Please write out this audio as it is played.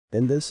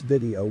In this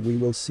video we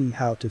will see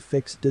how to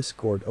fix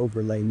Discord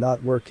overlay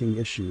not working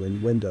issue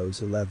in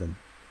Windows 11.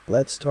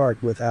 Let's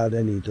start without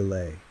any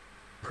delay.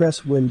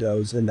 Press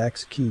Windows and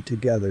X key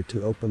together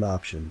to open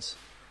options.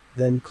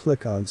 Then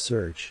click on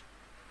search.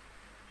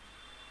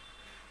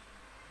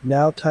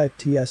 Now type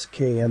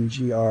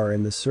tskmgr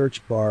in the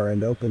search bar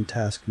and open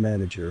Task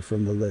Manager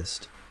from the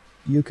list.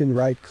 You can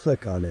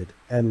right-click on it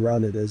and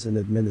run it as an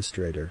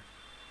administrator.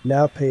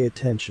 Now pay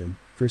attention,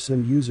 for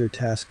some user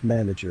Task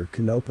Manager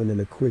can open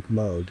in a quick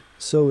mode,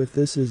 so if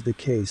this is the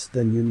case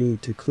then you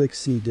need to click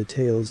See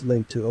Details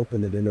link to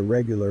open it in a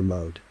regular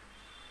mode.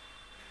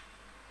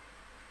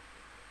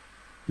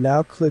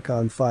 Now click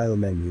on File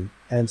menu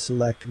and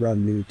select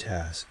Run New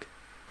Task.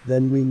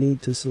 Then we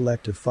need to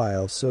select a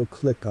file, so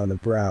click on the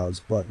Browse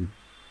button.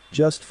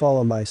 Just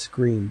follow my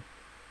screen.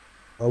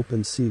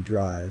 Open C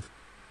drive.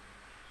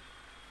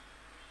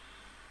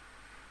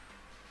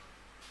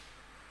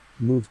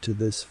 Move to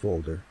this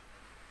folder.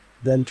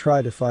 Then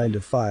try to find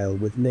a file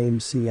with name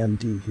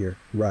cmd here,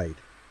 right.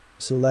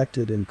 Select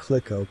it and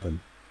click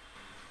Open.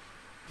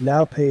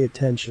 Now pay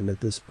attention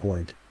at this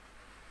point.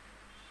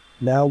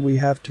 Now we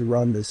have to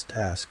run this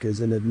task as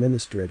an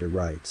administrator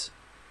rights.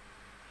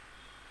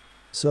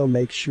 So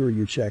make sure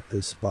you check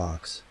this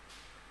box.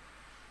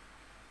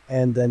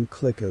 And then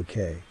click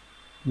OK.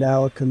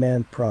 Now a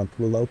command prompt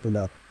will open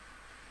up.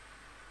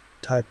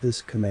 Type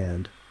this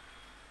command,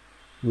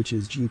 which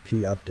is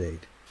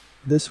gpupdate.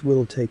 This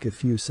will take a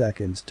few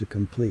seconds to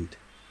complete.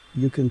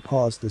 You can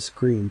pause the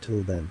screen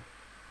till then.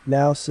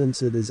 Now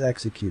since it is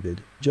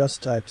executed,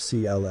 just type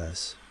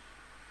cls.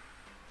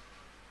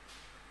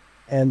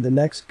 And the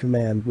next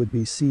command would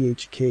be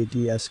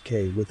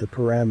chkdsk with the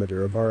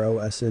parameter of our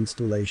OS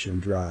installation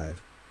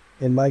drive.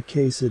 In my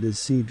case it is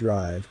C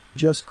drive,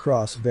 just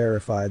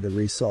cross-verify the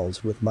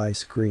results with my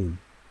screen.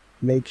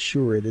 Make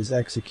sure it is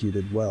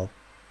executed well.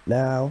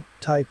 Now,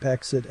 type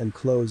exit and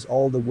close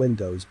all the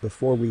windows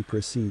before we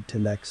proceed to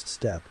next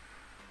step.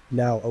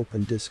 Now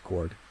open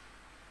Discord.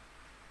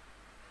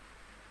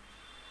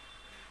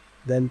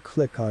 Then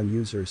click on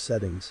User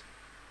Settings.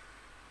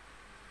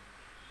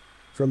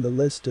 From the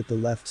list at the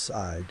left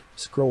side,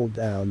 scroll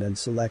down and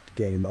select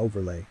Game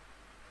Overlay.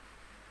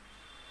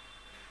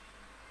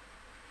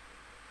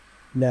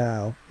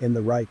 Now, in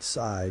the right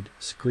side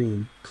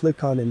screen,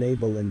 click on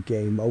Enable in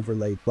Game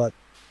Overlay button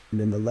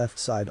in the left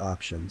side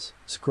options,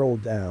 scroll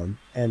down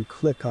and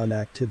click on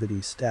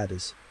Activity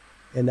Status.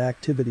 In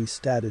Activity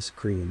Status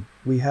screen,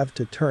 we have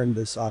to turn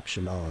this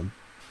option on.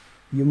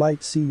 You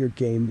might see your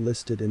game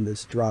listed in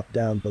this drop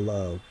down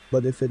below,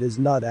 but if it is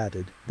not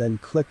added, then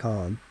click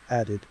on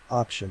Added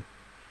option.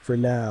 For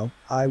now,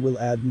 I will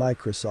add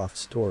Microsoft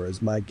Store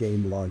as my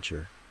game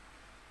launcher.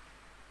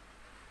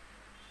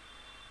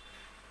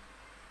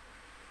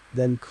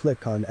 Then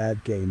click on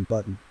Add Game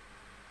button.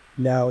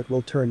 Now it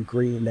will turn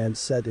green and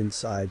set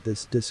inside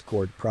this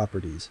Discord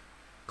properties.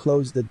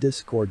 Close the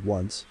Discord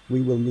once,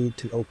 we will need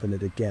to open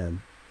it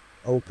again.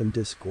 Open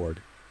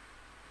Discord.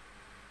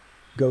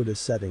 Go to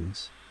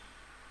Settings.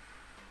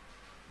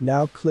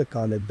 Now click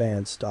on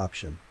Advanced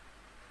option.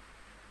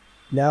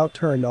 Now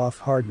turn off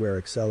hardware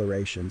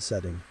acceleration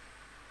setting.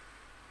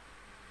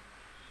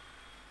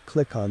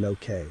 Click on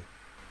OK.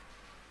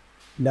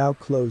 Now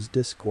close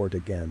Discord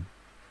again.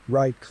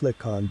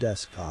 Right-click on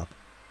Desktop.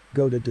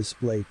 Go to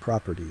Display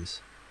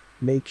Properties.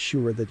 Make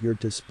sure that your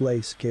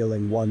display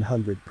scaling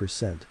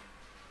 100%.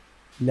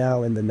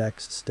 Now in the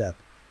next step,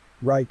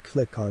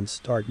 right-click on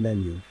Start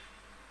menu.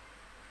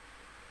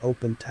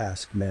 Open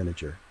Task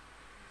Manager.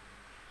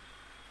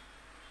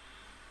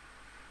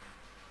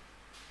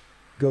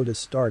 Go to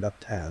Startup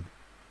tab.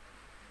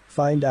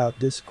 Find out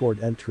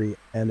Discord entry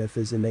and if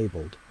is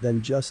enabled,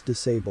 then just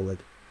disable it.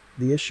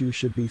 The issue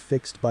should be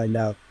fixed by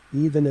now.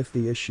 Even if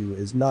the issue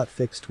is not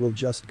fixed, we'll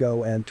just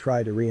go and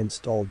try to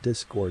reinstall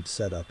Discord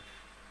setup.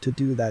 To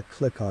do that,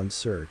 click on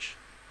Search.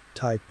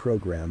 Type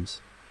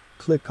Programs.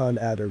 Click on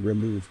Add or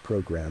Remove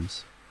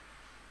Programs.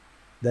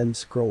 Then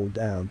scroll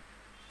down.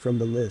 From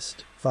the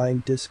list,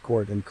 find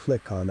Discord and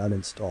click on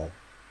Uninstall.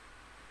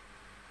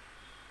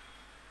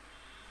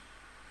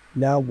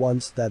 Now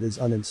once that is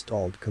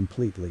uninstalled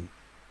completely,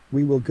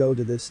 we will go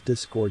to this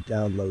Discord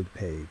download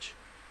page.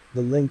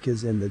 The link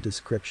is in the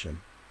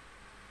description.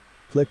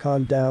 Click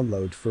on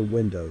Download for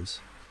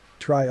Windows.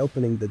 Try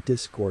opening the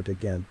Discord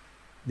again.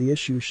 The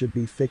issue should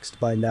be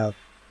fixed by now.